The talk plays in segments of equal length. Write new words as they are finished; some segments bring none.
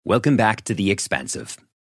Welcome back to The Expansive.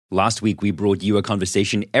 Last week, we brought you a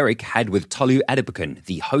conversation Eric had with Tolu Adepokun,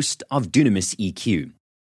 the host of Dunamis EQ.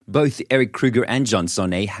 Both Eric Kruger and John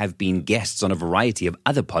Sanei have been guests on a variety of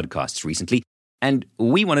other podcasts recently, and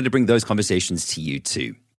we wanted to bring those conversations to you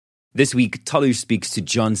too. This week, Tolu speaks to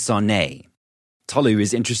John Sanei. Tolu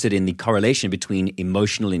is interested in the correlation between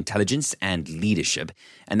emotional intelligence and leadership,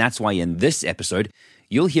 and that's why in this episode,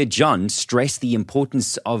 you'll hear John stress the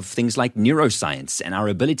importance of things like neuroscience and our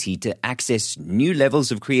ability to access new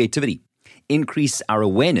levels of creativity, increase our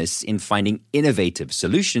awareness in finding innovative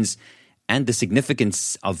solutions, and the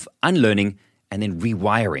significance of unlearning and then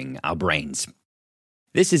rewiring our brains.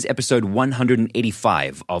 This is episode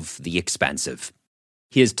 185 of The Expansive.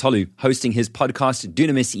 Here's Tolu hosting his podcast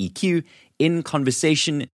Dunamis EQ in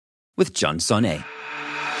conversation with John Sanei.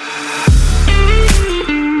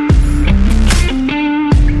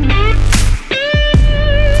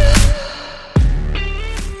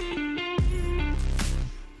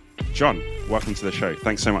 John, welcome to the show.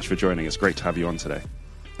 Thanks so much for joining. It's great to have you on today.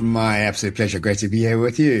 My absolute pleasure. Great to be here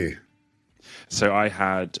with you. So I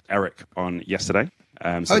had Eric on yesterday.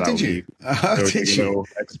 Did you? Did you?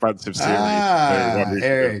 Expansive series.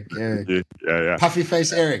 Eric. Yeah. Puffy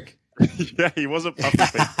face Eric. Yeah, he wasn't puffy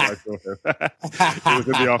face. I saw him. It was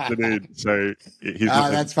in the afternoon, so he's.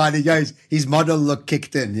 That's fine. His model look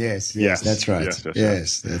kicked in. Yes, that's right.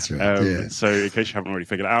 Yes, that's right. So, in case you haven't already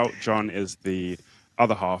figured it out, John is the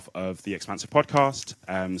other half of the Expansive podcast.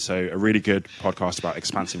 So a really good podcast about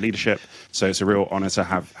expansive leadership. So it's a real honor to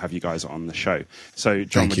have you guys on the show. So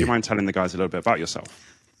John, would you mind telling the guys a little bit about yourself?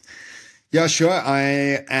 Yeah, sure.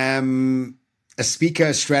 I am a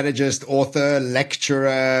speaker, strategist, author,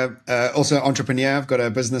 lecturer, also entrepreneur. I've got a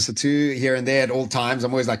business or two here and there at all times.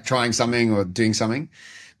 I'm always like trying something or doing something.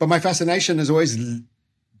 But my fascination has always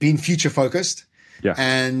been future focused. Yeah.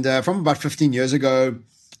 And from about 15 years ago,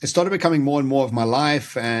 it started becoming more and more of my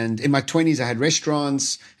life. And in my 20s, I had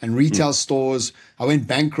restaurants and retail stores. I went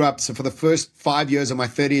bankrupt. So for the first 5 years of my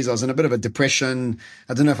 30s, I was in a bit of a depression.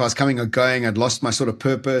 I don't know if I was coming or going. I'd lost my sort of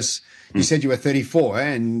purpose. You said you were 34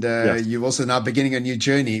 and yes. You're also now beginning a new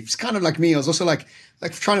journey. It's kind of like me. I was also like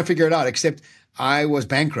trying to figure it out, except I was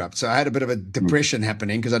bankrupt. So I had a bit of a depression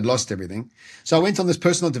happening because I'd lost everything. So I went on this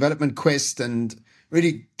personal development quest and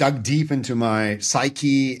really dug deep into my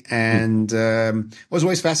psyche and was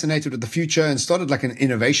always fascinated with the future and started like an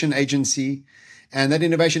innovation agency. And that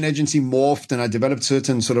innovation agency morphed and I developed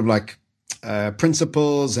certain sort of like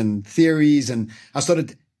principles and theories. And I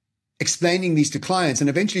started explaining these to clients. And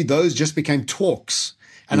eventually those just became talks.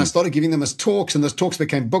 And I started giving them as talks and those talks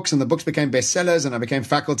became books and the books became bestsellers. And I became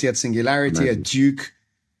faculty at Singularity at Duke.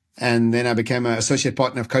 And then I became an associate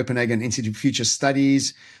partner of Copenhagen Institute of Future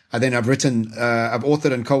Studies. I've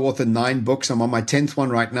authored and co-authored 9 books. I'm on my 10th one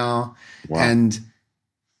right now. Wow. And,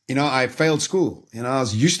 I failed school. I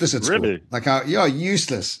was useless at school. Really?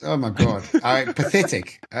 Useless. Oh my God.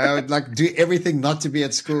 Pathetic. I would do everything not to be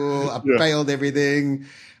at school. I failed everything.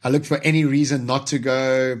 I looked for any reason not to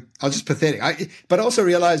go. I was just pathetic. But I also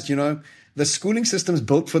realized, the schooling system's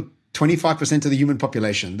built for 25% of the human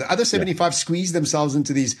population. The other 75 squeeze themselves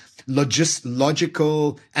into these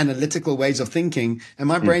logical, analytical ways of thinking. And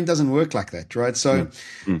my brain doesn't work like that, right? So,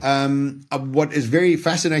 what is very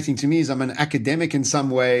fascinating to me is I'm an academic in some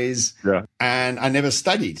ways and I never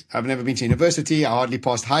studied. I've never been to university. I hardly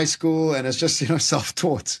passed high school and it's just,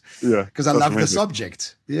 self-taught. Yeah. Because I love the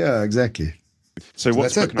subject. Yeah, exactly. So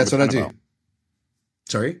what's that's it. That's what I do. About?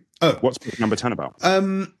 Sorry? What's book number 10 about? I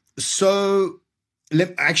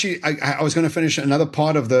was going to finish another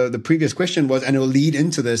part of the previous question and it will lead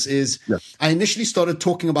into this I initially started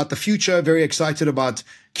talking about the future, very excited about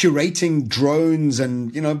curating drones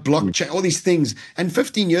and, blockchain, all these things. And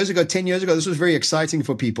 10 years ago, this was very exciting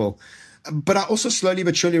for people. But I also slowly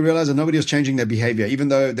but surely realized that nobody was changing their behavior, even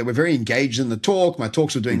though they were very engaged in the talk. My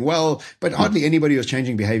talks were doing well, but hardly anybody was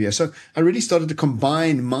changing behavior. So I really started to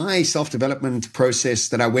combine my self-development process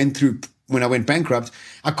that I went through when I went bankrupt.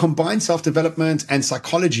 I combined self-development and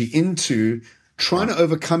psychology into trying to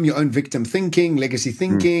overcome your own victim thinking, legacy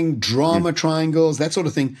thinking, drama triangles, that sort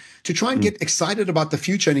of thing, to try and get excited about the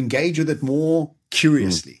future and engage with it more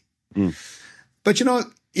curiously. But,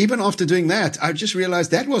 even after doing that, I just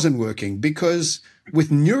realized that wasn't working because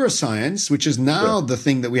with neuroscience, which is now the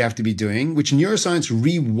thing that we have to be doing, which neuroscience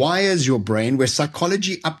rewires your brain, where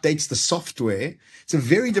psychology updates the software. It's a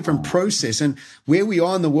very different process. And where we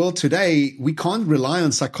are in the world today, we can't rely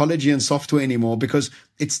on psychology and software anymore because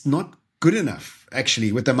it's not good enough,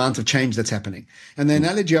 actually, with the amount of change that's happening. And the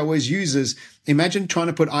analogy I always use is imagine trying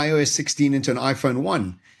to put iOS 16 into an iPhone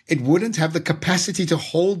 1. it wouldn't have the capacity to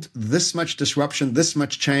hold this much disruption, this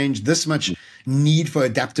much change, this much need for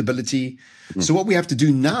adaptability. So what we have to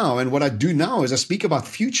do now, and what I do now, is I speak about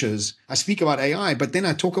futures, I speak about AI, but then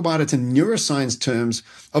I talk about it in neuroscience terms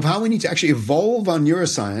of how we need to actually evolve our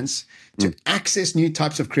neuroscience to access new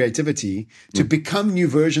types of creativity, to become new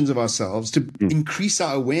versions of ourselves, to increase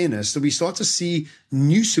our awareness, so we start to see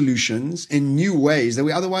new solutions in new ways that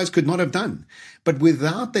we otherwise could not have done. But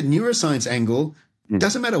without that neuroscience angle,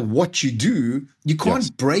 doesn't matter what you do, you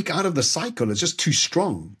can't break out of the cycle. It's just too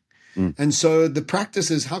strong. And so the practice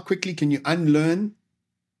is, how quickly can you unlearn,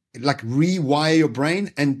 like rewire your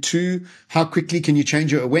brain? And two, how quickly can you change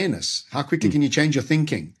your awareness? How quickly can you change your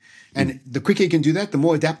thinking? And the quicker you can do that, the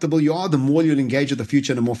more adaptable you are, the more you'll engage with the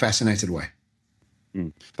future in a more fascinated way.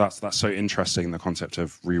 That's so interesting, the concept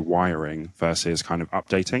of rewiring versus kind of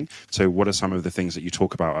updating. So what are some of the things that you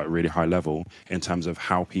talk about at a really high level in terms of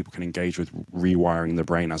how people can engage with rewiring the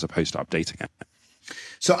brain as opposed to updating it?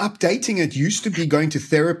 So updating it used to be going to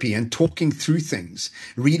therapy and talking through things,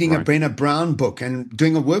 reading a Brené Brown book and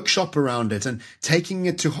doing a workshop around it and taking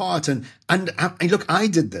it to heart. And look, I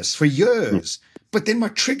did this for years, but then my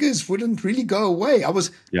triggers wouldn't really go away. I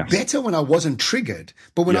was better when I wasn't triggered,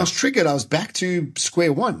 but when I was triggered, I was back to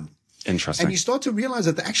square one. Interesting. And you start to realize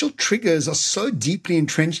that the actual triggers are so deeply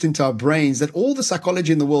entrenched into our brains that all the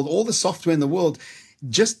psychology in the world, all the software in the world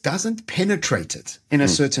just doesn't penetrate it in a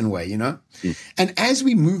certain way, you know? And as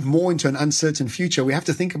we move more into an uncertain future, we have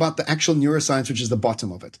to think about the actual neuroscience, which is the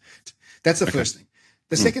bottom of it. That's the first thing.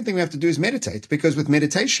 The second thing we have to do is meditate, because with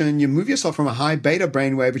meditation, you move yourself from a high beta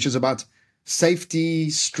brainwave, which is about safety,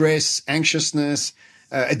 stress, anxiousness,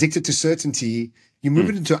 addicted to certainty. You move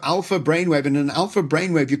it into alpha brainwave, and in an alpha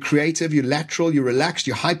brainwave, you're creative, you're lateral, you're relaxed,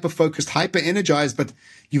 you're hyper-focused, hyper-energized, but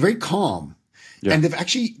you're very calm. And they've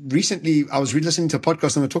actually recently, I was listening to a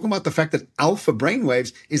podcast and they're talking about the fact that alpha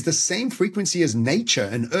brainwaves is the same frequency as nature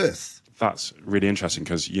and Earth. That's really interesting,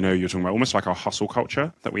 because, you know, you're talking about almost like our hustle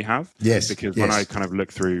culture that we have. Yes. Because when I kind of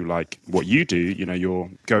look through like what you do, you know, you're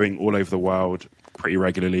going all over the world pretty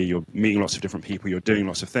regularly, you're meeting lots of different people, you're doing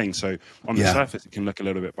lots of things. So on the surface, it can look a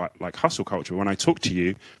little bit like hustle culture. When I talk to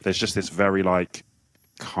you, there's just this very like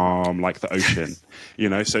calm, like the ocean, you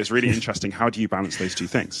know, so it's really interesting. How do you balance those two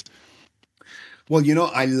things? Well, you know,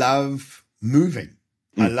 I love moving.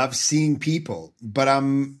 I love seeing people, but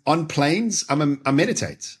I'm on planes. I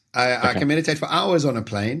meditate. I can meditate for hours on a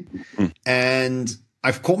plane, and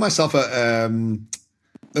I've called myself a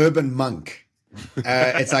urban monk.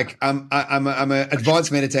 It's like I'm an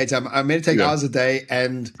advanced meditator. I meditate hours a day,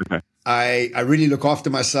 and I really look after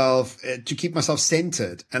myself to keep myself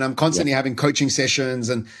centered. And I'm constantly having coaching sessions,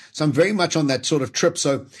 and so I'm very much on that sort of trip.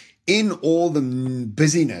 So in all the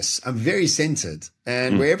busyness, I'm very centered,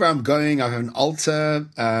 and wherever I'm going, I have an altar.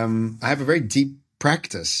 I have a very deep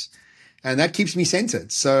practice, and that keeps me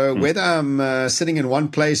centered. So whether I'm sitting in one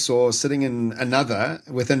place or sitting in another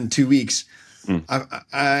within 2 weeks,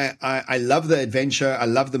 I love the adventure. I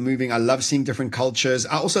love the moving. I love seeing different cultures.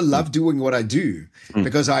 I also love doing what I do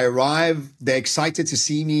because I arrive, they're excited to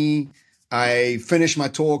see me. I finish my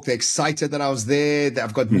talk. They're excited that I was there.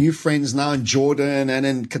 I've got new friends now in Jordan and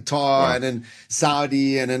in Qatar and in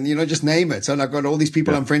Saudi and in, you know, just name it. So I've got all these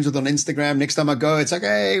people I'm friends with on Instagram. Next time I go, it's like,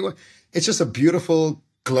 hey, it's just a beautiful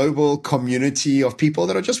global community of people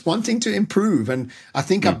that are just wanting to improve. And I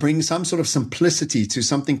think I bring some sort of simplicity to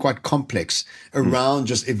something quite complex around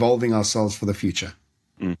just evolving ourselves for the future.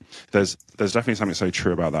 There's definitely something so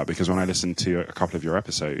true about that, because when I listened to a couple of your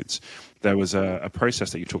episodes, there was a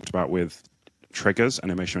process that you talked about with triggers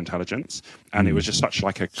and emotional intelligence, and it was just such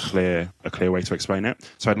like a clear way to explain it.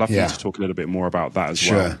 So I'd love for you to talk a little bit more about that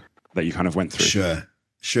as well, that you kind of went through.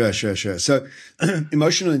 Sure. So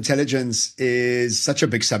emotional intelligence is such a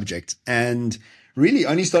big subject, and really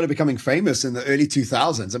only started becoming famous in the early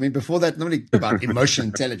 2000s. I mean, before that, nobody about emotional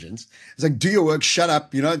intelligence. It's like, do your work, shut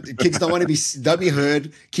up. You know, kids don't be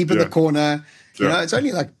heard, keep in the corner. You know, it's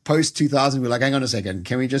only like post 2000, we're like, hang on a second,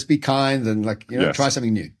 can we just be kind and like, you know, try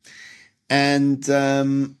something new? And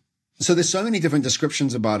so there's so many different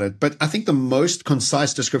descriptions about it, but I think the most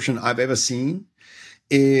concise description I've ever seen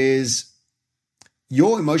is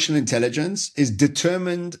your emotional intelligence is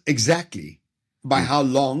determined exactly by how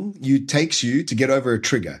long it takes you to get over a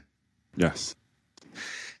trigger. Yes.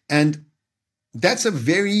 And that's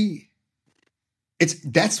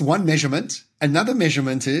that's one measurement. Another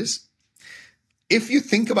measurement is if you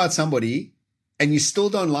think about somebody and you still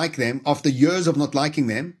don't like them after years of not liking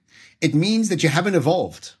them, it means that you haven't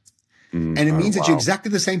evolved. And it means that you're exactly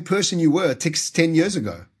the same person you were 10 years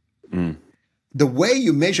ago. the way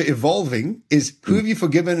you measure evolving is who have you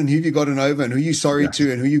forgiven and who have you gotten over and who you're sorry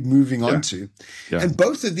to and who you're moving on to. And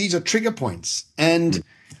both of these are trigger points. And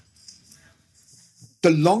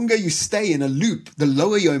the longer you stay in a loop, the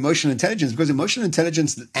lower your emotional intelligence, because emotional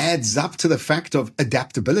intelligence adds up to the fact of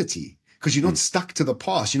adaptability, because you're not stuck to the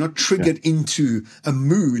past. You're not triggered into a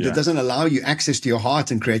mood that doesn't allow you access to your heart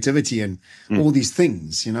and creativity and all these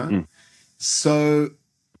things, you know? So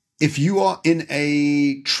if you are in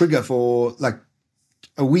a trigger for like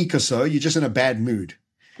a week or so, you're just in a bad mood.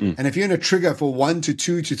 And if you're in a trigger for 1 to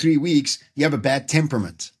 2 to 3 weeks, you have a bad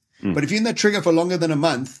temperament. But if you're in that trigger for longer than a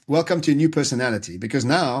month, welcome to a new personality, because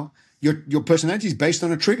now your personality is based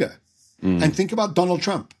on a trigger. And think about Donald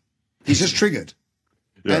Trump. He's just triggered.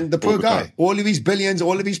 And the poor guy, all of his billions,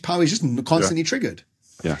 all of his power, he's just constantly triggered.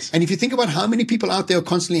 And if you think about how many people out there are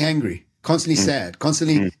constantly angry, constantly sad,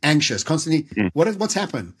 constantly anxious, constantly, what's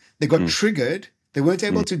happened? They got triggered. They weren't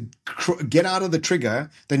able to get out of the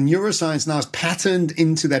trigger. The neuroscience now is patterned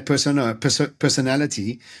into that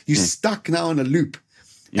personality. You're stuck now in a loop.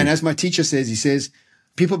 And as my teacher says, he says,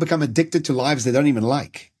 people become addicted to lives they don't even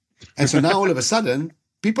like. And so now all of a sudden,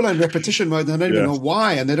 people are in repetition mode and they don't even know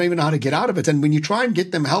why, and they don't even know how to get out of it. And when you try and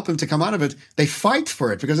help them to come out of it, they fight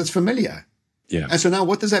for it because it's familiar. And so now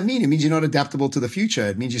what does that mean? It means you're not adaptable to the future.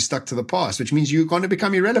 It means you're stuck to the past, which means you're going to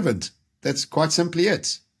become irrelevant. That's quite simply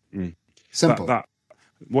it. Simple.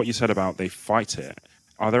 What you said about they fight it,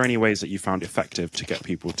 are there any ways that you found effective to get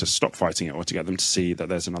people to stop fighting it or to get them to see that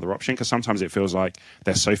there's another option? Because sometimes it feels like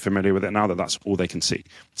they're so familiar with it now that that's all they can see.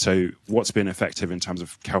 So what's been effective in terms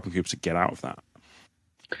of helping people to get out of that?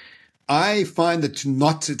 I find that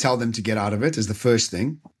not to tell them to get out of it is the first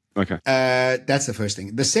thing. Okay. That's the first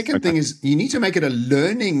thing. The second thing is you need to make it a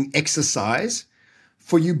learning exercise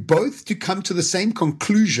for you both to come to the same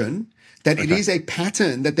conclusion that it is a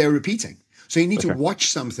pattern that they're repeating. So you need to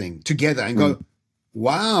watch something together and go,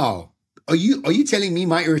 wow, are you telling me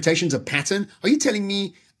my irritation's a pattern? Are you telling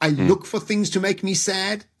me I look for things to make me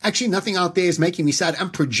sad? Actually, nothing out there is making me sad.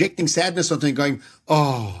 I'm projecting sadness onto it and going,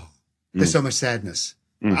 oh, there's so much sadness.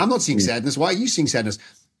 I'm not seeing sadness. Why are you seeing sadness?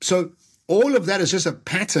 So all of that is just a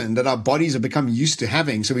pattern that our bodies have become used to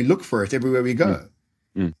having. So we look for it everywhere we go.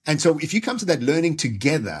 And so if you come to that learning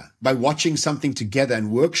together by watching something together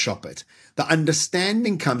and workshop it, the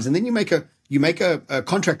understanding comes, and then you make a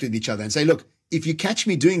contract with each other and say, look, if you catch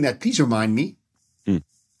me doing that, please remind me. And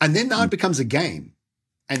then now it becomes a game.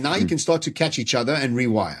 And now you can start to catch each other and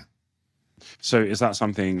rewire. So is that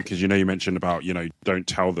something, because you mentioned about, don't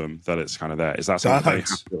tell them that it's kind of there. Is that something they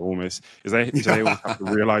have to almost, do they almost have to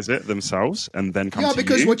realize it themselves and then come to you? Yeah,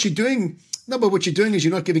 because what you're doing is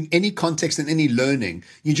you're not giving any context and any learning.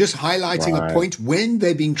 You're just highlighting a point when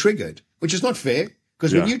they're being triggered, which is not fair.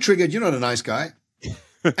 Because when you're triggered, you're not a nice guy.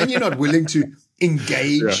 And you're not willing to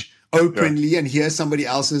engage openly and hear somebody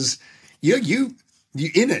else's, you're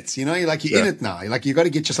in it, you're in it now. You got to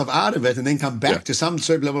get yourself out of it and then come back to some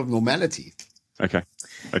certain level of normality. Okay.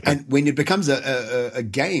 And when it becomes a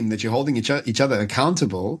game that you're holding each other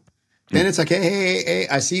accountable, then it's like, hey,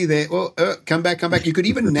 I see you there. Oh, come back. You could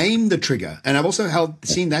even name the trigger. And I've also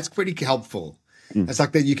seen that's pretty helpful. It's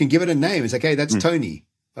like that you can give it a name. It's like, hey, that's Tony.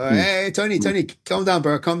 Hey, Tony, calm down,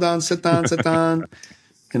 bro. Calm down. Sit down.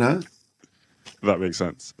 That makes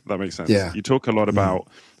sense. Yeah. You talk a lot about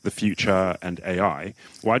the future and AI.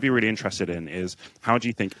 What I'd be really interested in is how do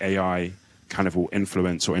you think AI kind of will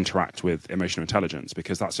influence or interact with emotional intelligence?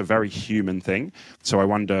 Because that's a very human thing. So I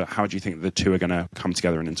wonder, how do you think the two are going to come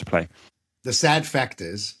together and interplay? The sad fact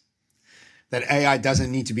is that AI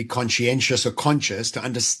doesn't need to be conscientious or conscious to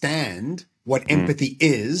understand what empathy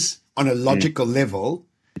is on a logical level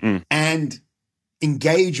and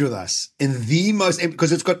engage with us in the most,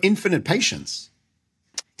 because it's got infinite patience.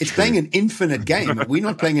 It's playing an infinite game. We're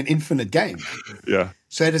not playing an infinite game.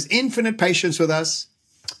 So it has infinite patience with us.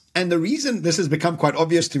 And the reason this has become quite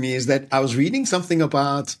obvious to me is that I was reading something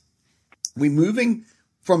about we're moving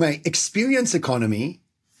from an experience economy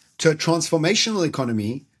to a transformational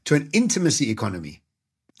economy to an intimacy economy.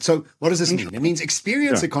 So what does this mean? It means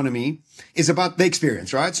experience economy is about the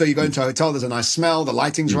experience, right? So you go into a hotel, there's a nice smell, the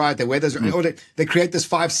lighting's right, the weather's right. They create this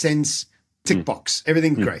 5 sense tick box.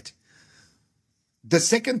 Everything's great. The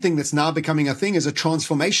second thing that's now becoming a thing is a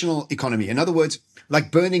transformational economy. In other words,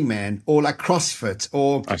 like Burning Man or like CrossFit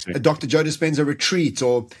or a Dr. Joe Dispenza retreat,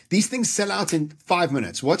 or these things sell out in 5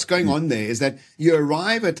 minutes. What's going on there is that you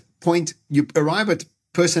arrive at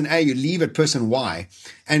person A, you leave at person Y.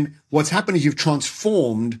 And what's happened is you've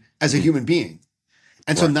transformed as a human being.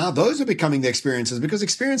 And so now those are becoming the experiences, because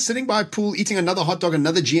experience sitting by a pool, eating another hot dog,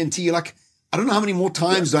 another G&T, you're like, I don't know how many more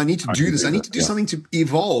times do I need to do this. I need to do something to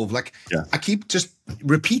evolve. Like I keep just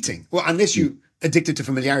repeating. Well, unless you addicted to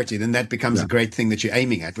familiarity, then that becomes a great thing that you're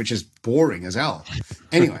aiming at, which is boring as hell.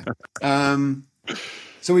 Anyway,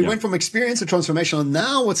 so we went from experience to transformational.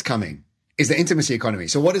 Now what's coming is the intimacy economy.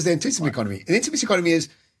 So what is the intimacy economy? The intimacy economy is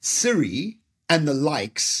Siri and the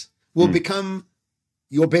likes will become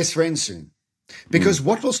your best friend soon. Because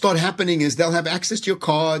what will start happening is they'll have access to your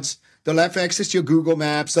cards, they'll have access to your Google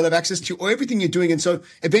Maps, they'll have access to everything you're doing. And so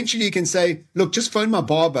eventually you can say, look, just phone my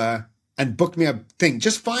barber and book me a thing.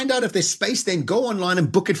 Just find out if there's space, then go online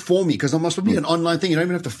and book it for me, because there must be an online thing. You don't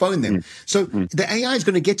even have to phone them. So the AI is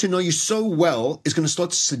going to get to know you so well, it's going to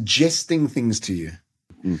start suggesting things to you.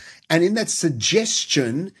 And in that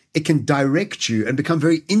suggestion, it can direct you and become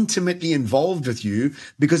very intimately involved with you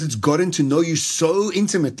because it's gotten to know you so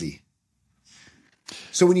intimately.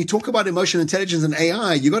 So when you talk about emotional intelligence and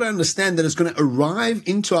AI, you got to understand that it's going to arrive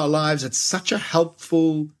into our lives at such a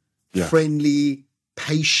helpful, friendly,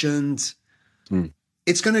 patient.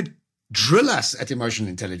 It's going to drill us at emotional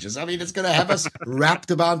intelligence. I mean, it's going to have us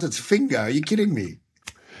wrapped about its finger. Are you kidding me?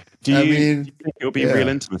 Do you think it'll be real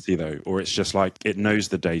intimacy, though? Or it's just like it knows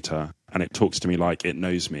the data and it talks to me like it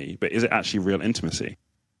knows me? But is it actually real intimacy?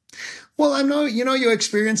 Well, I know, your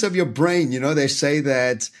experience of your brain, they say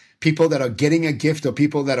that people that are getting a gift or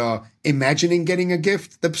people that are imagining getting a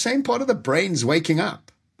gift, the same part of the brain's waking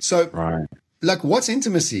up. So, like, what's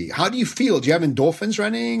intimacy? How do you feel? Do you have endorphins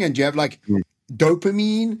running? And do you have, like,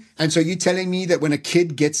 dopamine? And so you're telling me that when a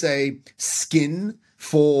kid gets a skin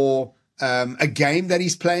for a game that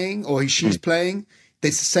he's playing or she's playing,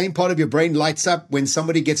 the same part of your brain lights up when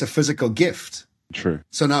somebody gets a physical gift. True.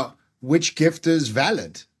 So now, which gift is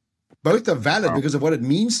valid? Both are valid because of what it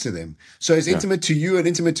means to them. So it's intimate to you and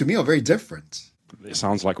intimate to me are very different. It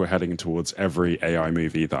sounds like we're heading towards every AI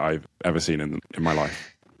movie that I've ever seen in my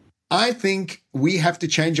life. I think we have to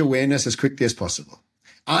change awareness as quickly as possible.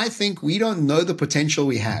 I think we don't know the potential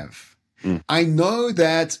we have. I know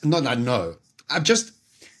that, I've just,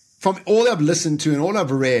 from all I've listened to and all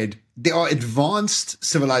I've read, there are advanced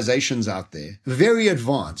civilizations out there, very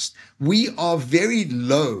advanced. We are very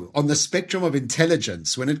low on the spectrum of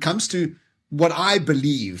intelligence when it comes to what I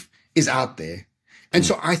believe is out there. And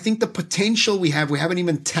so I think the potential we haven't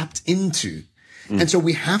even tapped into. And so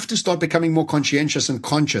we have to start becoming more conscientious and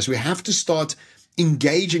conscious. We have to start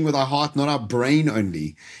engaging with our heart, not our brain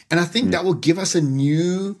only. And I think that will give us a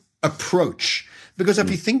new approach. Because if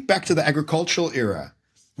you think back to the agricultural era,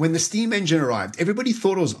 when the steam engine arrived, everybody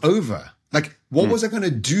thought it was over. Like, what was I going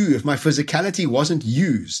to do if my physicality wasn't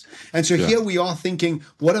used? And so here we are thinking,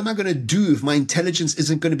 what am I going to do if my intelligence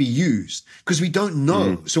isn't going to be used? Because we don't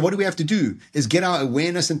know. So what do we have to do is get our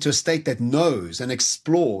awareness into a state that knows and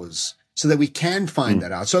explores so that we can find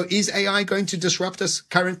that out. So is AI going to disrupt us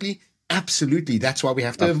currently? Absolutely. That's why we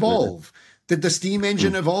have to evolve. Did the steam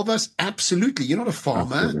engine evolve us? Absolutely. You're not a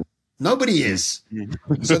farmer. Absolutely. Nobody is.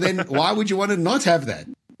 So then why would you want to not have that?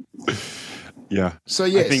 Yeah. So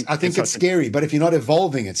yes, I think it's scary, but if you're not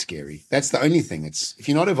evolving, it's scary. That's the only thing. If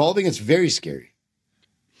you're not evolving, it's very scary.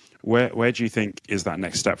 Where do you think is that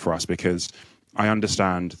next step for us? Because I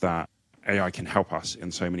understand that AI can help us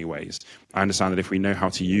in so many ways. I understand that if we know how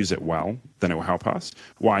to use it well, then it will help us.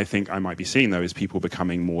 What I think I might be seeing, though, is people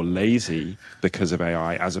becoming more lazy because of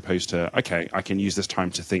AI, as opposed to, okay, I can use this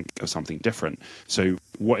time to think of something different. So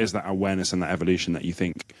what is that awareness and that evolution that you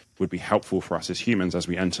think would be helpful for us as humans as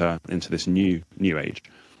we enter into this new age?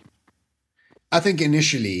 I think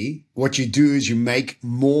initially what you do is you make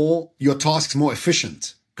your tasks more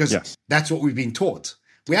efficient, because that's what we've been taught.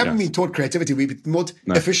 We haven't been taught creativity. We've been taught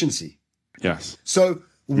efficiency. Yes. So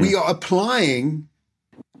we are applying.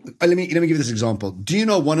 Let me give you this example. Do you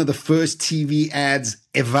know one of the first TV ads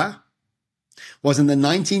ever was in the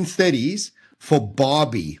 1930s for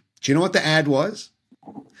Barbie? Do you know what the ad was?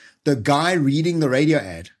 The guy reading the radio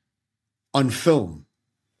ad on film.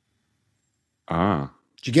 Ah.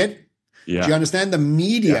 Did you get? Yeah. Do you understand the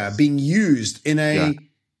media being used in a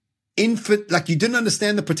infant? Like, you didn't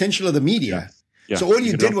understand the potential of the media. Yeah. So all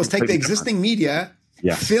you did was take the existing media,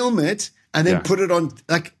 film it, and then put it on.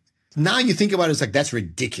 Like, now you think about it, it's like, that's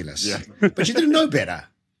ridiculous. Yeah. But you didn't know better.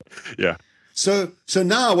 Yeah. So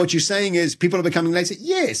now what you're saying is people are becoming lazy.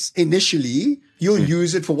 Yes, initially you'll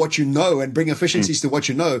use it for what you know and bring efficiencies to what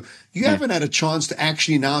you know. You haven't had a chance to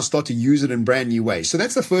actually now start to use it in brand new ways. So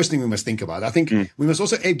that's the first thing we must think about. I think we must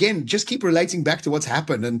also, again, just keep relating back to what's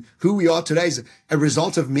happened, and who we are today is a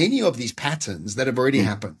result of many of these patterns that have already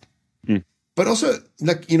happened. But also,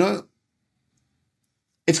 like,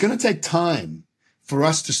 it's going to take time for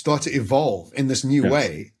us to start to evolve in this new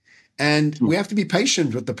way. And we have to be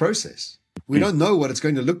patient with the process. We don't know what it's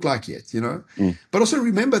going to look like yet, But also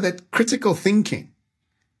remember that critical thinking,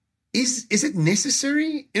 is it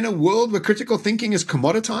necessary in a world where critical thinking is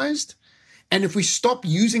commoditized? And if we stop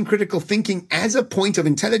using critical thinking as a point of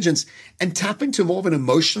intelligence and tap into more of an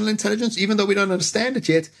emotional intelligence, even though we don't understand it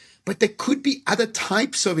yet, but there could be other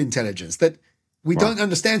types of intelligence that we don't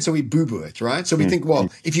understand, so we boo-boo it, right? So we think, well,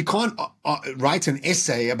 if you can't write an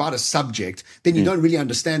essay about a subject, then you don't really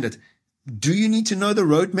understand it. Do you need to know the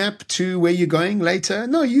roadmap to where you're going later?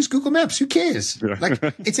 No, use Google Maps. Who cares? Yeah. Like,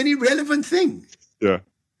 it's an irrelevant thing. Yeah.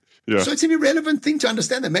 So it's an irrelevant thing to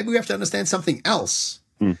understand that. Maybe we have to understand something else.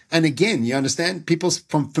 And again, you understand, people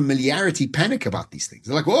from familiarity panic about these things.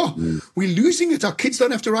 They're like, oh, we're losing it. Our kids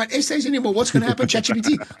don't have to write essays anymore. What's going to happen?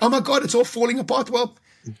 ChatGPT. Oh my God, it's all falling apart. Well,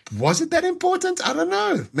 was it that important? I don't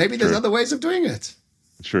know. Maybe there's other ways of doing it.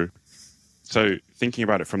 True. So thinking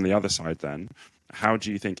about it from the other side then, how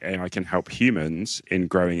do you think AI can help humans in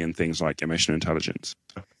growing in things like emotional intelligence?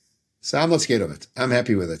 So I'm not scared of it. I'm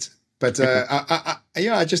happy with it. But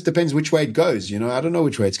it just depends which way it goes. I don't know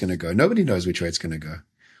which way it's going to go. Nobody knows which way it's going to go.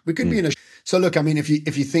 We could be in a. So look, I mean, if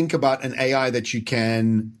you think about an AI that you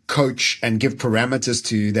can coach and give parameters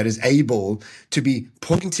to, that is able to be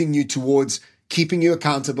pointing you towards keeping you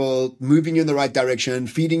accountable, moving you in the right direction,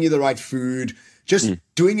 feeding you the right food, just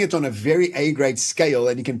doing it on a very A-grade scale,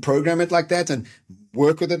 and you can program it like that and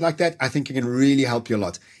work with it like that, I think it can really help you a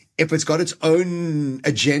lot. If it's got its own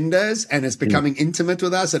agendas and it's becoming intimate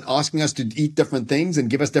with us and asking us to eat different things and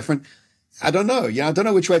give us different, I don't know. I don't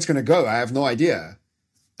know which way it's going to go. I have no idea.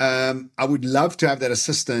 I would love to have that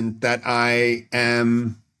assistant that I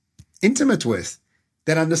am intimate with,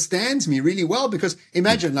 that understands me really well. Because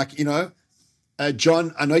imagine,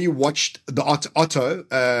 John, I know you watched the Otto,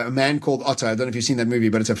 A Man Called Otto. I don't know if you've seen that movie,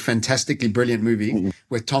 but it's a fantastically brilliant movie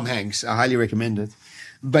with Tom Hanks. I highly recommend it.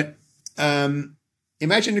 But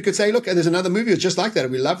imagine you could say, look, there's another movie that's just like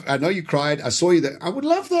that. I know you cried. I saw you there. I would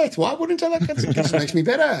love that. Why wouldn't I like that? It just makes me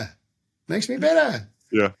better.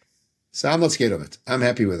 Yeah. So I'm not scared of it. I'm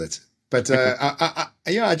happy with it. But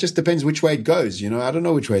it just depends which way it goes. I don't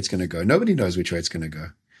know which way it's going to go. Nobody knows which way it's going to go.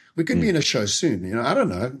 We could be in a show soon. I don't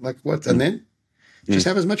know. Like what? And then just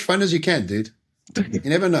have as much fun as you can, dude. You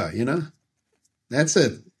never know, That's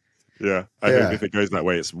it. Yeah. I think if it goes that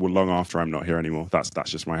way, it's long after I'm not here anymore. That's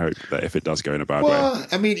just my hope, that if it does go in a bad way. Well,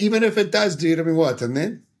 I mean, even if it does, dude, I mean, what? And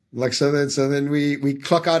then? So then we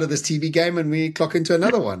clock out of this TV game and we clock into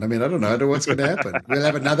another one. I mean, I don't know what's going to happen. We'll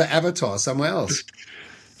have another avatar somewhere else.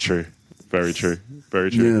 True. Very true.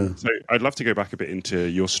 Very true. Yeah. So I'd love to go back a bit into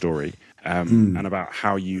your story and about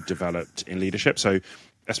how you developed in leadership. So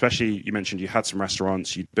especially, you mentioned you had some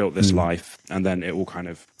restaurants, you built this life, and then it all kind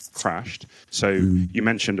of crashed. So you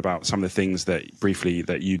mentioned about some of the things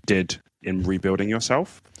that you did in rebuilding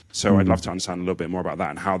yourself. So I'd love to understand a little bit more about that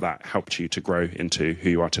and how that helped you to grow into who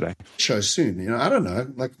you are today. Show soon, I don't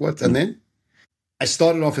know, like what? And then I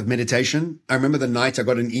started off with meditation. I remember the night I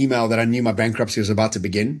got an email that I knew my bankruptcy was about to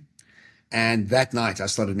begin. And that night I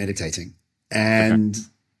started meditating. And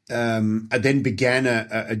I then began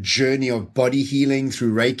a journey of body healing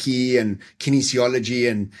through Reiki and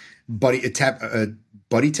kinesiology and body tap,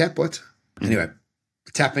 what? Anyway,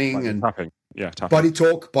 tapping and tapping. Yeah, tapping.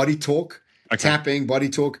 Body talk. Okay. Tapping, body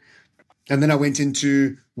talk. And then I went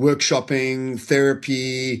into workshopping,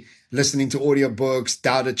 therapy, listening to audiobooks,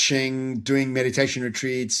 Tao Te Ching, doing meditation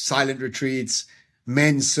retreats, silent retreats,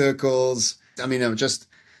 men's circles. I mean,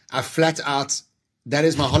 I flat out, that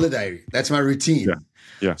is my holiday. That's my routine.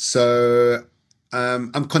 Yeah. So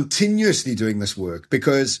I'm continuously doing this work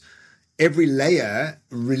because every layer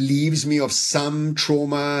relieves me of some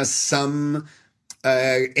trauma, some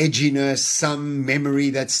edginess, some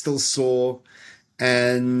memory that's still sore,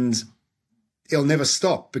 and it'll never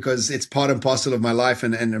stop because it's part and parcel of my life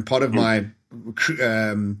and part of my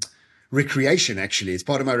recreation. Actually, it's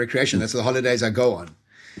part of my recreation. That's the holidays I go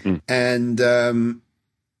on, and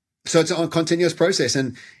so it's a continuous process.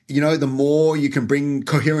 And the more you can bring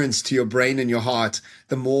coherence to your brain and your heart,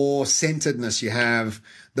 the more centeredness you have,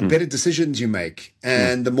 the better decisions you make,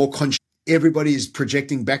 and the more conscious. Everybody is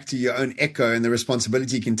projecting back to your own echo and the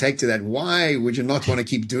responsibility you can take to that. Why would you not want to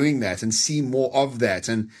keep doing that and see more of that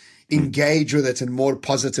and engage with it in a more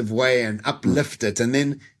positive way and uplift it, and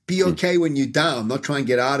then be okay when you're down, not try and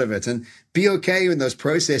get out of it, and be okay in those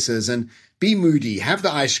processes and be moody, have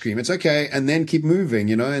the ice cream. It's okay. And then keep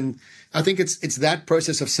moving, and I think it's that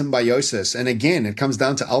process of symbiosis. And again, it comes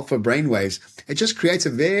down to alpha brainwaves. It just creates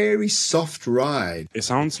a very soft ride. It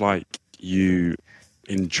sounds like you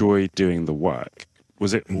enjoy doing the work.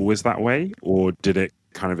 Was it always that way, or did it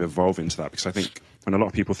kind of evolve into that? Because I think when a lot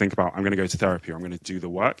of people think about, I'm going to go to therapy or I'm going to do the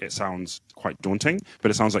work, it sounds quite daunting,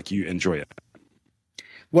 but it sounds like you enjoy it.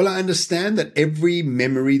 Well, I understand that every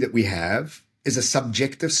memory that we have is a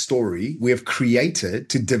subjective story we have created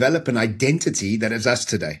to develop an identity that is us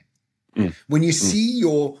today. When you see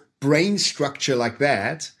your brain structure like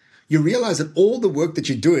that, you realize that all the work that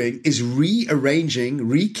you're doing is rearranging,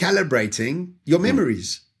 recalibrating your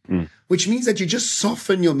memories, which means that you just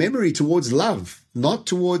soften your memory towards love, not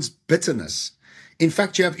towards bitterness. In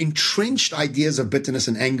fact, you have entrenched ideas of bitterness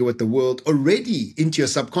and anger with the world already into your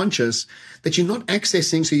subconscious that you're not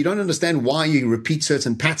accessing, so you don't understand why you repeat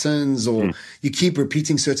certain patterns or you keep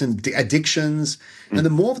repeating certain addictions. And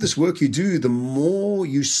the more of this work you do, the more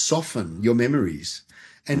you soften your memories.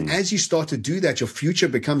 And as you start to do that, your future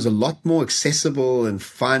becomes a lot more accessible and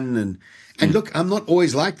fun. And look, I'm not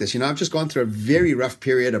always like this. I've just gone through a very rough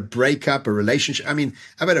period, a breakup, a relationship. I mean,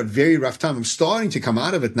 I've had a very rough time. I'm starting to come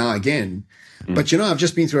out of it now again. But, I've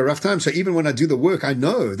just been through a rough time. So even when I do the work, I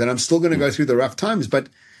know that I'm still going to go through the rough times. But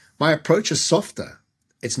my approach is softer.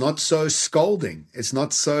 It's not so scolding. It's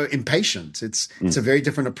not so impatient. It's a very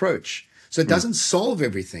different approach. So it doesn't solve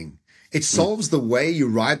everything. It solves the way you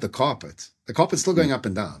ride the carpet. The carpet's still going up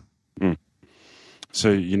and down.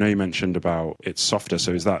 So, you mentioned about it's softer.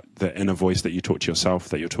 So is that the inner voice that you talk to yourself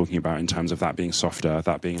that you're talking about in terms of that being softer,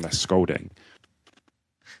 that being less scolding?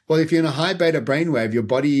 Well, if you're in a high beta brainwave,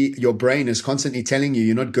 your brain is constantly telling you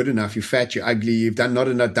you're not good enough, you're fat, you're ugly, you've done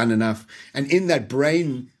enough. And in that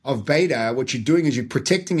brain of beta, what you're doing is you're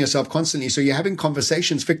protecting yourself constantly. So you're having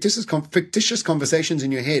conversations, fictitious conversations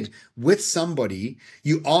in your head with somebody,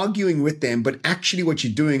 you're arguing with them, but actually what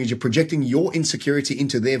you're doing is you're projecting your insecurity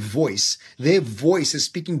into their voice. Their voice is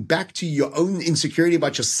speaking back to your own insecurity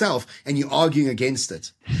about yourself, and you're arguing against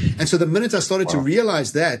it. And so the minute I started to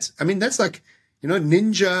realize that, I mean, that's like,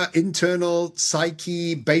 ninja internal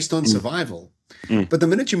psyche based on survival. But the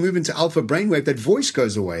minute you move into alpha brainwave, that voice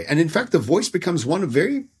goes away. And in fact, the voice becomes one of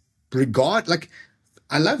very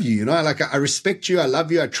I love you, I respect you. I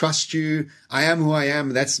love you. I trust you. I am who I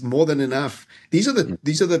am. That's more than enough. These are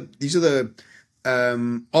the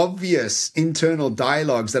obvious internal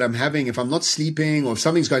dialogues that I'm having. If I'm not sleeping or if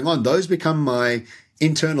something's going on, those become my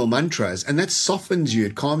internal mantras, and that softens you.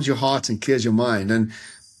 It calms your heart and clears your mind. And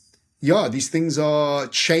yeah, these things are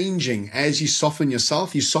changing as you soften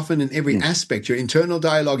yourself. You soften in every aspect. Your internal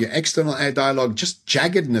dialogue, your external dialogue, just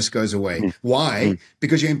jaggedness goes away. Why?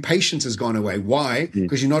 Because your impatience has gone away. Why?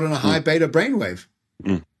 Because you're not on a high beta brainwave.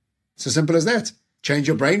 It's as simple as that. Change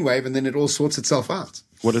your brainwave and then it all sorts itself out.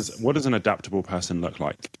 What does an adaptable person look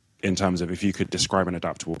like? In terms of, if you could describe an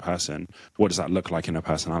adaptable person, what does that look like in a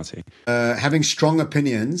personality? Having strong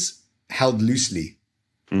opinions held loosely.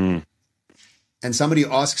 And somebody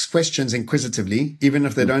who asks questions inquisitively, even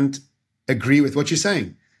if they don't agree with what you're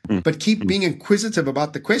saying. But keep being inquisitive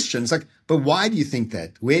about the questions. Like, but why do you think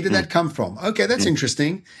that? Where did that come from? Okay, that's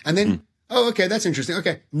interesting. And then, okay, that's interesting.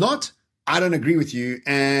 Okay, not, I don't agree with you,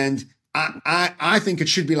 and I think it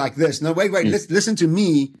should be like this. No, wait, listen to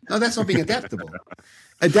me. No, that's not being adaptable.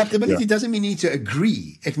 Adaptability doesn't mean you need to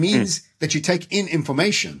agree. It means that you take in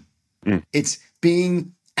information. It's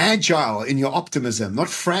being agile in your optimism, not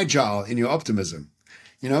fragile in your optimism.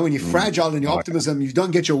 When you're fragile in your optimism, you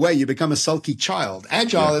don't get your way, you become a sulky child.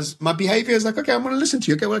 Agile is, my behavior is like, okay, I'm going to listen to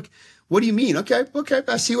you. Okay, well, what do you mean? Okay,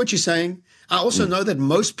 I see what you're saying. I also know that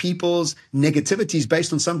most people's negativity is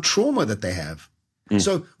based on some trauma that they have.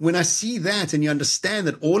 So when I see that and you understand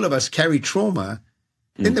that all of us carry trauma,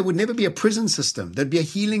 then there would never be a prison system. There'd be a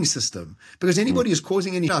healing system, because anybody who's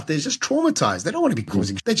causing any stuff, they're just traumatized. They don't want to be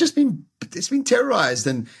causing. It's been terrorized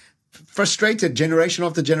and frustrated generation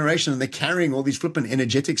after generation, and they're carrying all these flippant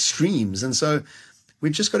energetic streams. And so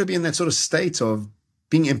we've just got to be in that sort of state of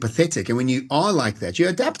being empathetic. And when you are like that, you're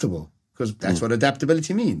adaptable, because that's what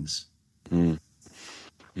adaptability means.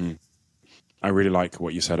 I really like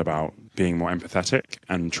what you said about being more empathetic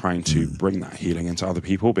and trying to bring that healing into other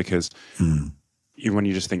people, because even when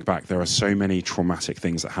you just think back, there are so many traumatic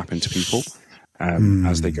things that happen to people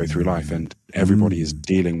as they go through life, and everybody is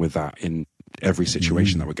dealing with that in every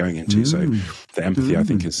situation that we're going into. So the empathy, I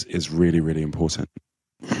think, is really, really important.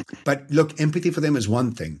 But look, empathy for them is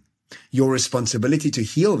one thing. Your responsibility to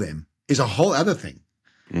heal them is a whole other thing.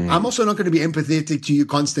 I'm also not going to be empathetic to you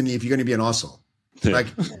constantly if you're going to be an arsehole. Like,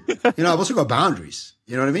 I've also got boundaries.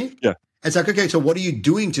 You know what I mean? Yeah. It's like, okay, so what are you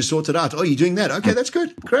doing to sort it out? Oh, you're doing that. Okay, that's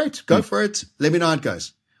good. Great. Go for it. Let me know how it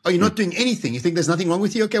goes. Oh, you're not doing anything. You think there's nothing wrong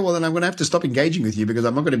with you? Okay, well, then I'm going to have to stop engaging with you, because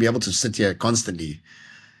I'm not going to be able to sit here constantly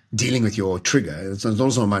dealing with your trigger. It's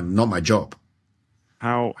also not my job.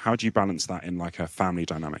 how do you balance that in like a family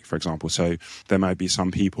dynamic, for example? So there might be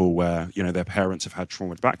some people where, you know, their parents have had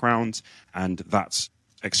trauma backgrounds and that's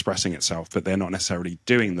expressing itself, but they're not necessarily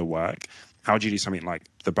doing the work. How do you do something like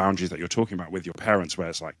the boundaries that you're talking about with your parents, where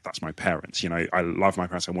it's like, that's my parents, you know, I love my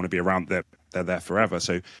parents, I want to be around, they're there forever.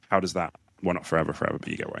 So how does that, well, not forever, but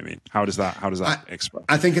you get what I mean? How does that express?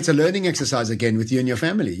 I think it's a learning exercise again with you and your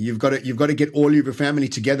family. You've got to get all of your family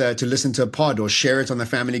together to listen to a pod or share it on the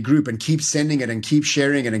family group and keep sending it and keep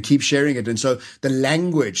sharing it and keep sharing it. And so the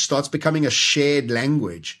language starts becoming a shared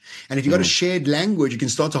language. And if you've got a shared language, you can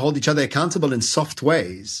start to hold each other accountable in soft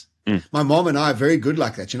ways. My mom and I are very good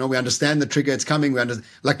like that. You know, we understand the trigger, it's coming. There's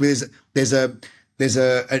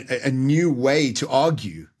a new way to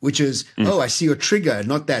argue, which is, I see your trigger,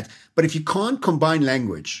 not that. But if you can't combine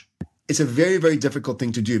language, it's a very, very difficult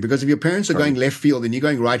thing to do, because if your parents are going left field and you're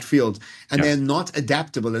going right field and they're not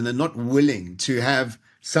adaptable and they're not willing to have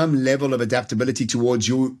some level of adaptability towards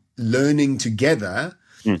you learning together,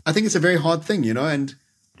 I think it's a very hard thing, you know, and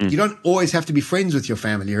you don't always have to be friends with your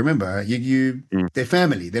family. Remember, they're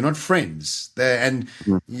family. They're not friends.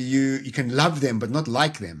 You can love them, but not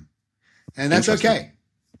like them. And that's okay.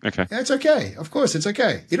 Okay. That's okay. Of course, it's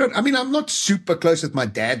okay. I'm not super close with my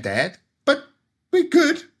dad, but we're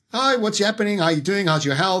good. Hi, what's happening? How are you doing? How's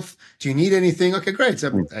your health? Do you need anything? Okay, great.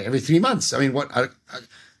 So every 3 months. I mean, I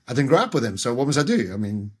didn't grow up with him, so what must I do? I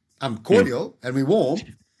mean, I'm cordial and we're warm.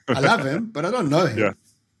 I love him, but I don't know him.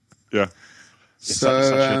 Yeah. It's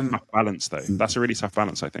such a tough balance, though. That's a really tough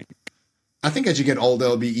balance, I think. I think as you get older,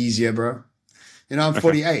 it'll be easier, bro. You know, I'm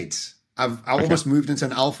 48. I almost moved into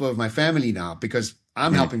an alpha of my family now because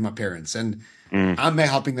I'm helping my parents and I'm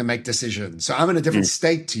helping them make decisions. So I'm in a different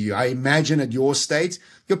state to you. I imagine at your state,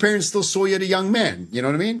 your parents still saw you as a young man. You know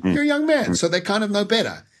what I mean? You're a young man, so they kind of know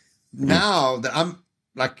better. Now that I'm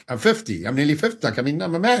 50, I'm nearly 50.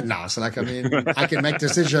 I'm a man now. So I can make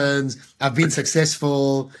decisions. I've been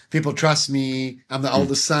successful. People trust me. I'm the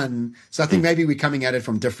oldest son. So I think maybe we're coming at it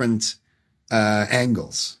from different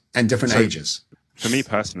angles and different ages. For me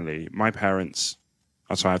personally, my parents,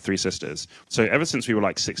 so I have 3 sisters. So ever since we were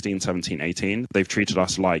like 16, 17, 18, they've treated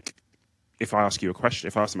us like, if I ask them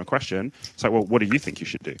a question, it's like, well, what do you think you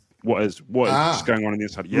should do? What is going on the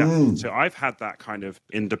inside? Yeah. So I've had that kind of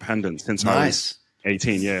independence since I was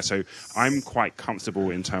 18. Yeah. So I'm quite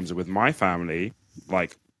comfortable in terms of with my family,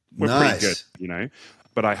 like we're pretty good, you know,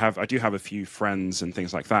 but I do have a few friends and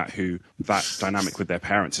things like that who that dynamic with their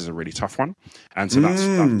parents is a really tough one. And so that's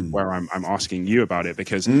where I'm asking you about it,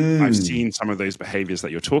 because I've seen some of those behaviors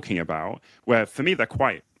that you're talking about where for me, they're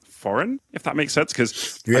quite foreign, if that makes sense,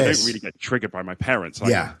 because I don't really get triggered by my parents.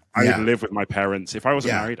 I would live with my parents. If I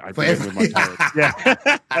wasn't married, I'd live with my parents. Yeah.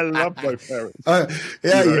 I love my parents.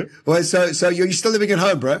 So you're still living at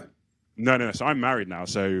home, bro? No. So I'm married now.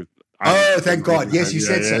 So thank God. Yes, you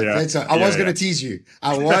said so. I was going to tease you.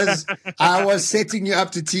 I was setting you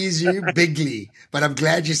up to tease you bigly, but I'm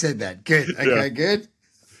glad you said that. Good. Okay, good.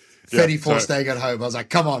 34 staying at home. I was like,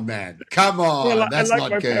 come on, man. Come on. Well, that's not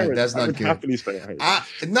good. Parents. That's not good. Happily stay at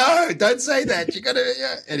home. No, don't say that. You got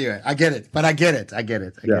to, Anyway, I get it. But I get it. I get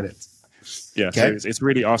it. Yeah, okay. So it's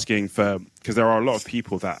really asking for, because there are a lot of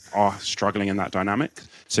people that are struggling in that dynamic.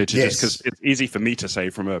 So because it's easy for me to say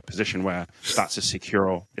from a position where it's a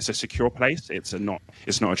secure place. It's not a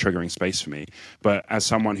triggering space for me. But as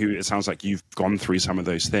someone who, it sounds like you've gone through some of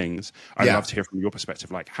those things, I'd love to hear from your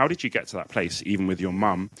perspective. Like, how did you get to that place, even with your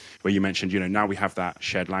mum, where you mentioned, you know, now we have that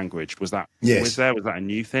shared language? Was that always there? Was that a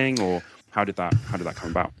new thing, or how did that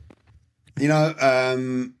come about? You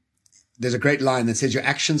know, there's a great line that says, your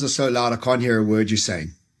actions are so loud, I can't hear a word you're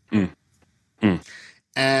saying.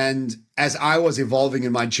 And as I was evolving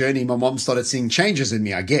in my journey, my mom started seeing changes in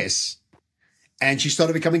me, I guess. And she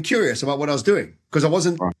started becoming curious about what I was doing, because I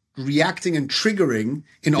wasn't reacting and triggering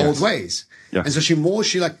in old ways. Yes. And so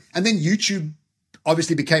and then YouTube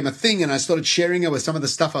obviously became a thing, and I started sharing her with some of the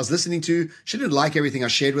stuff I was listening to. She didn't like everything I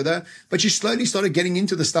shared with her, but she slowly started getting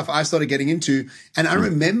into the stuff I started getting into. And I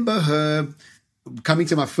remember her coming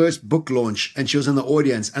to my first book launch, and she was in the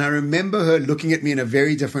audience, and I remember her looking at me in a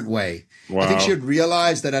very different way. Wow. I think she had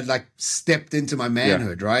realized that I'd stepped into my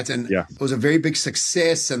manhood, right? And it was a very big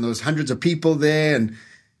success, and there was hundreds of people there,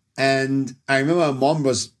 and I remember my mom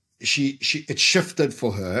it shifted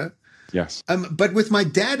for her. Yes. But with my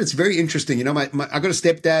dad, it's very interesting. You know, I got a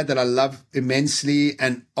stepdad that I love immensely,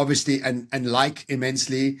 and obviously, and like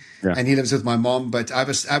immensely, and he lives with my mom. But I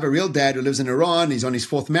have a real dad who lives in Iran. He's on his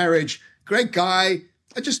 4th marriage. Great guy.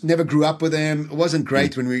 I just never grew up with him. It wasn't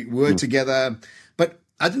great when we were together, but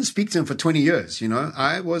I didn't speak to him for 20 years. You know,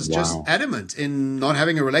 I was just adamant in not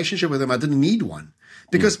having a relationship with him. I didn't need one,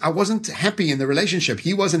 because I wasn't happy in the relationship.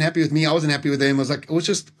 He wasn't happy with me. I wasn't happy with him. I was like,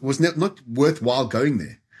 was not worthwhile going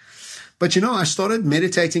there. But, I started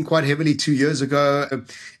meditating quite heavily 2 years ago.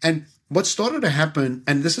 And what started to happen,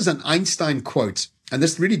 and this is an Einstein quote, and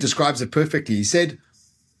this really describes it perfectly. He said,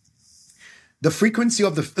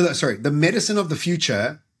 the medicine of the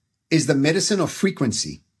future is the medicine of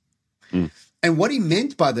frequency. And what he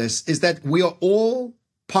meant by this is that we are all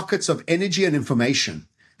pockets of energy and information.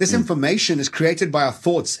 This information is created by our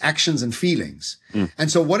thoughts, actions, and feelings.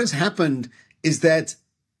 And so what has happened is that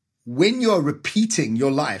when you're repeating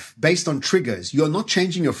your life based on triggers, you're not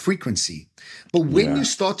changing your frequency. But when you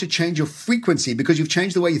start to change your frequency, because you've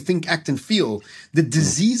changed the way you think, act, and feel, the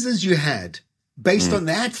diseases you had based on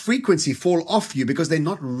that frequency fall off you because they're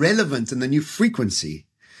not relevant in the new frequency.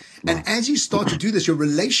 And as you start to do this, your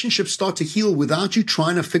relationships start to heal without you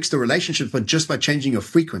trying to fix the relationship, but just by changing your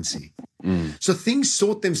frequency. So things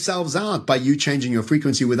sort themselves out by you changing your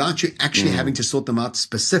frequency without you actually having to sort them out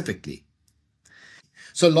specifically.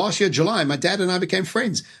 So last year, July, my dad and I became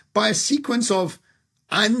friends by a sequence of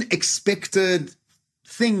unexpected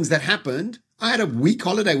things that happened. I had a week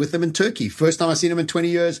holiday with him in Turkey. First time I seen him in 20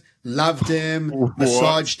 years. Loved him,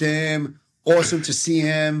 massaged him. Awesome to see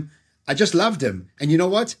him. I just loved him. And you know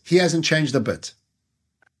what? He hasn't changed a bit.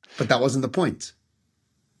 But that wasn't the point.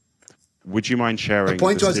 Would you mind sharing the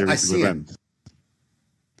point was, series I see of him. events?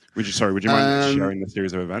 Would you mind sharing the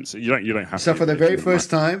series of events? You don't have to. So for the very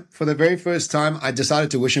first time, I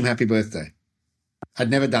decided to wish him happy birthday.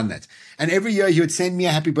 I'd never done that. And every year he would send me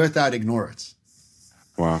a happy birthday, I'd ignore it.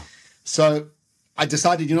 Wow. So I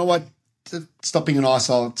decided, you know what? Stop being an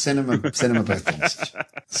arsehole, send him a birthday message.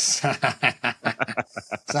 So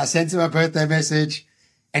I sent him a birthday message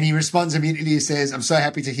and he responds immediately. He says, I'm so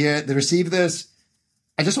happy to receive this.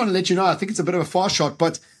 I just want to let you know, I think it's a bit of a far shot,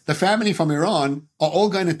 but the family from Iran are all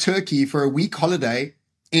going to Turkey for a week holiday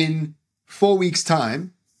in 4 weeks'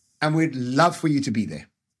 time, and we'd love for you to be there.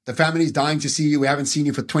 The family's dying to see you. We haven't seen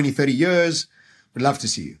you for 20, 30 years. We'd love to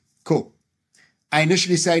see you. Cool. I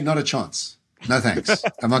initially say, not a chance. No thanks.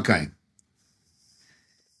 I'm not going.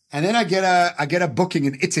 And then I get a booking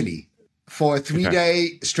in Italy for a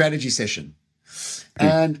 3-day strategy session.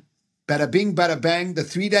 And bada bing, bada bang, the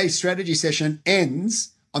 3-day strategy session ends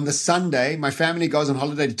on the Sunday. My family goes on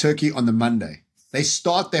holiday to Turkey on the Monday. They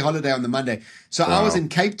start their holiday on the Monday. So I was in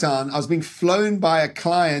Cape Town. I was being flown by a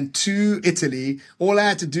client to Italy. All I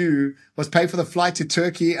had to do was pay for the flight to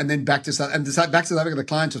Turkey and then back to South Africa. The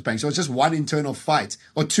client was paying. So it was just one internal flight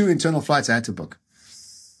or 2 internal flights I had to book.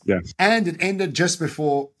 Yes. And it ended just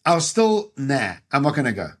before. I was still, I'm not going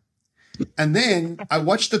to go. And then I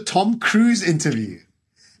watched the Tom Cruise interview.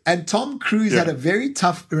 And Tom Cruise had a very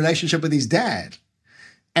tough relationship with his dad.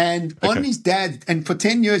 And on his dad, and for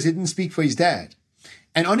 10 years, he didn't speak for his dad.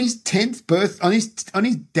 And on his 10th on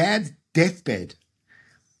his dad's deathbed,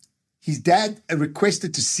 his dad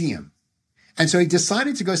requested to see him. And so he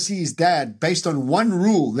decided to go see his dad based on one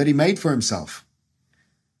rule that he made for himself.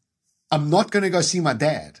 I'm not going to go see my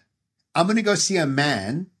dad. I'm going to go see a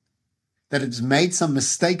man that has made some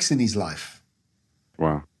mistakes in his life.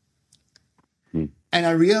 Wow. And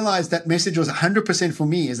I realized that message was 100% for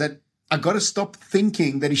me, is that I got to stop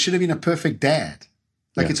thinking that he should have been a perfect dad.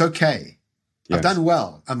 Like, it's okay. Yes. I've done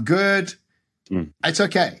well. I'm good. It's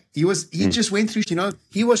okay. He just went through,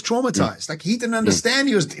 he was traumatized. Like, he didn't understand.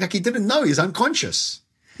 He didn't know. He was unconscious.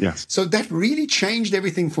 Yes. So that really changed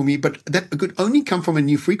everything for me, but that could only come from a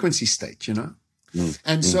new frequency state,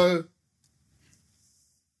 And so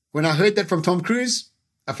when I heard that from Tom Cruise,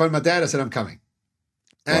 I phoned my dad. I said, I'm coming.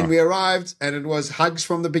 And we arrived, and it was hugs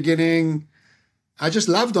from the beginning. I just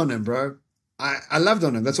loved on him, bro. I loved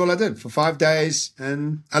on him. That's all I did for 5 days,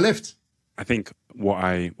 and I left. I think what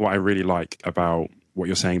I really like about what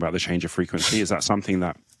you're saying about the change of frequency is that something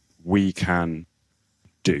that we can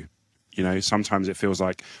do. Sometimes it feels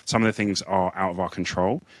like some of the things are out of our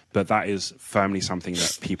control, but that is firmly something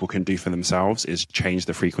that people can do for themselves, is change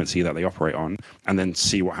the frequency that they operate on and then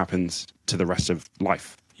see what happens to the rest of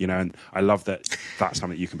life. And I love that that's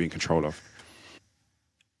something you can be in control of.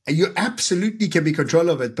 You absolutely can be in control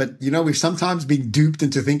of it, but we've sometimes been duped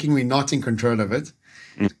into thinking we're not in control of it.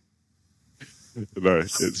 No,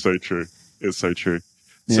 it's so true. It's so true.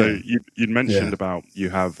 Yeah. So you'd mentioned about you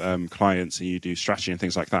have clients and you do strategy and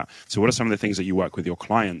things like that. So what are some of the things that you work with your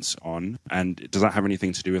clients on? And does that have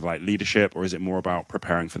anything to do with like leadership, or is it more about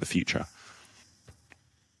preparing for the future?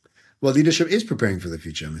 Well, leadership is preparing for the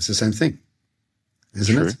future. It's the same thing,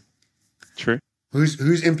 isn't it? True.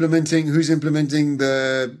 Who's implementing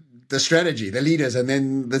the the strategy, the leaders, and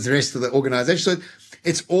then the rest of the organization. So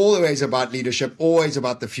it's always about leadership, always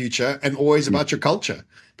about the future, and always about your culture,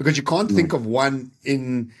 because you can't think of one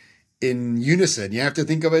in unison. You have to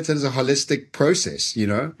think of it as a holistic process,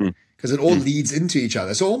 because it all leads into each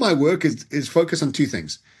other. So all my work is focused on two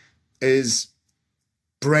things, is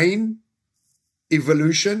brain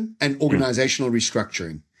evolution and organizational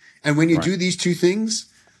restructuring. And when you do these two things,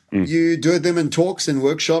 you do them in talks and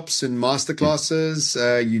workshops and masterclasses.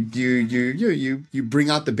 You bring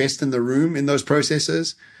out the best in the room in those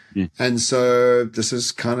processes. And so this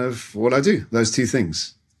is kind of what I do, those two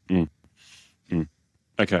things.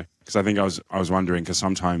 Okay. Because I think I was wondering, because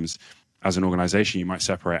sometimes as an organization, you might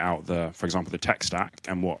separate out for example, the tech stack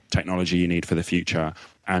and what technology you need for the future,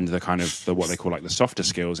 and the kind of what they call like the softer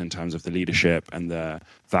skills in terms of the leadership and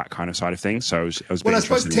that kind of side of things. So I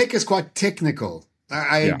suppose tech is quite technical.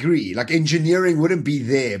 I agree. Like engineering wouldn't be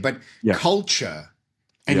there, but culture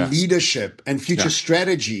and leadership and future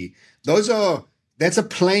strategy, that's a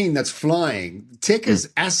plane that's flying. Tech is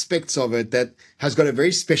aspects of it that has got a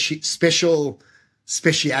very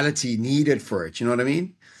speciality needed for it. You know what I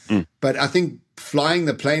mean? But I think flying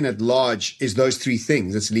the plane at large is those three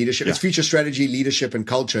things. It's leadership, it's future strategy, leadership, and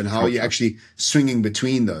culture, and how you're actually swinging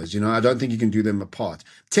between those. I don't think you can do them apart.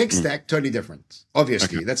 Tech stack, totally different.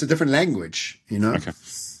 Obviously, that's a different language. Okay,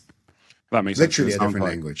 that makes literally sense. A different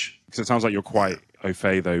language. Because it sounds like you're quite au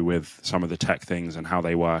fait though with some of the tech things and how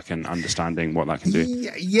they work and understanding what that can do.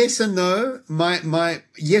 Yes and no. My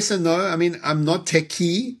yes and no. I mean, I'm not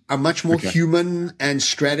techie. I'm much more human and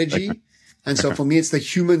strategy. And so for me, it's the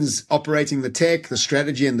humans operating the tech, the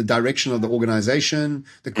strategy, and the direction of the organization,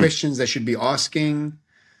 the questions they should be asking.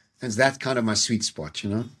 And that's kind of my sweet spot,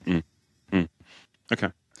 Okay.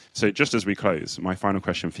 So just as we close, my final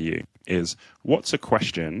question for you is, what's a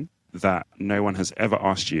question that no one has ever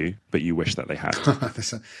asked you, but you wish that they had?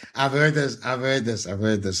 I've heard this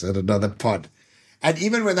at another pod. And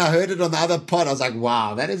even when I heard it on the other pod, I was like,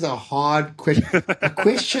 wow, that is a hard question. A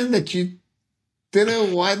question that you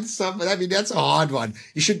didn't want something. I mean, that's a hard one.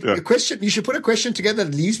 You should put a question together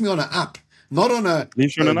that leaves me on an up, not on a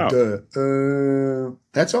leaves you on an up.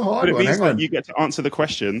 That's a hard one. But it means that you get to answer the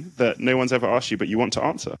question that no one's ever asked you, but you want to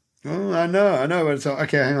answer. Oh, I know. But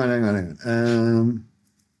okay, hang on.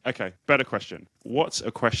 Okay, better question. What's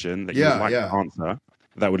a question that you would like to answer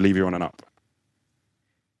that would leave you on an up?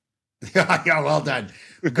 Yeah, well done.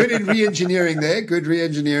 Good in re-engineering there. Good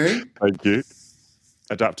re-engineering. Thank you.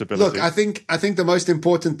 Adaptability. Look, I think the most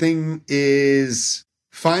important thing is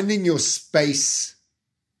finding your space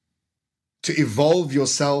to evolve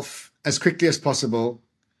yourself as quickly as possible.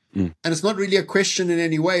 And it's not really a question in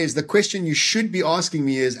any way. Is the question you should be asking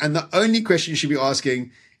me is, and the only question you should be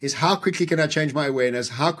asking is, how quickly can I change my awareness?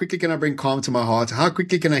 How quickly can I bring calm to my heart? How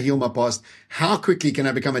quickly can I heal my past? How quickly can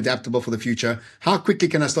I become adaptable for the future? How quickly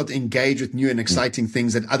can I start to engage with new and exciting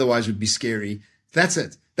things that otherwise would be scary? That's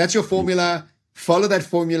it. That's your formula. Follow that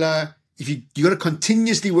formula. If you got to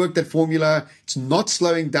continuously work that formula. It's not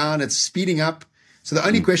slowing down. It's speeding up. So the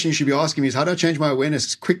only question you should be asking me is, how do I change my awareness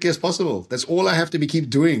as quickly as possible? That's all I have to keep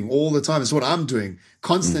doing all the time. It's what I'm doing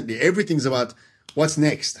constantly. Everything's about what's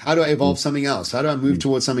next. How do I evolve something else? How do I move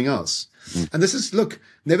towards something else? And this is, look,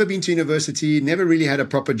 never been to university, never really had a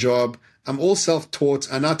proper job. I'm all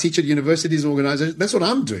self-taught. I now teach at universities and organizations. That's what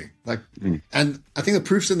I'm doing. And I think the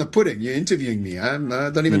proof's in the pudding. You're interviewing me. I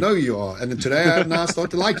don't even know who you are. And today I now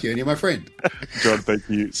start to like you, and you're my friend. John, thank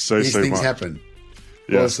you so much. These things happen.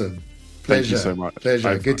 Yeah. Awesome. Pleasure. Thank you so much.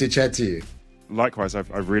 Pleasure. Good to chat to you. Likewise,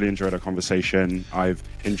 I've really enjoyed our conversation. I've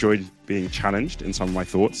enjoyed being challenged in some of my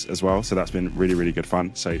thoughts as well. So that's been really, really good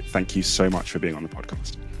fun. So thank you so much for being on the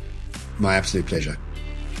podcast. My absolute pleasure.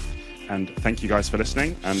 And thank you guys for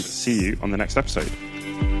listening, and see you on the next episode.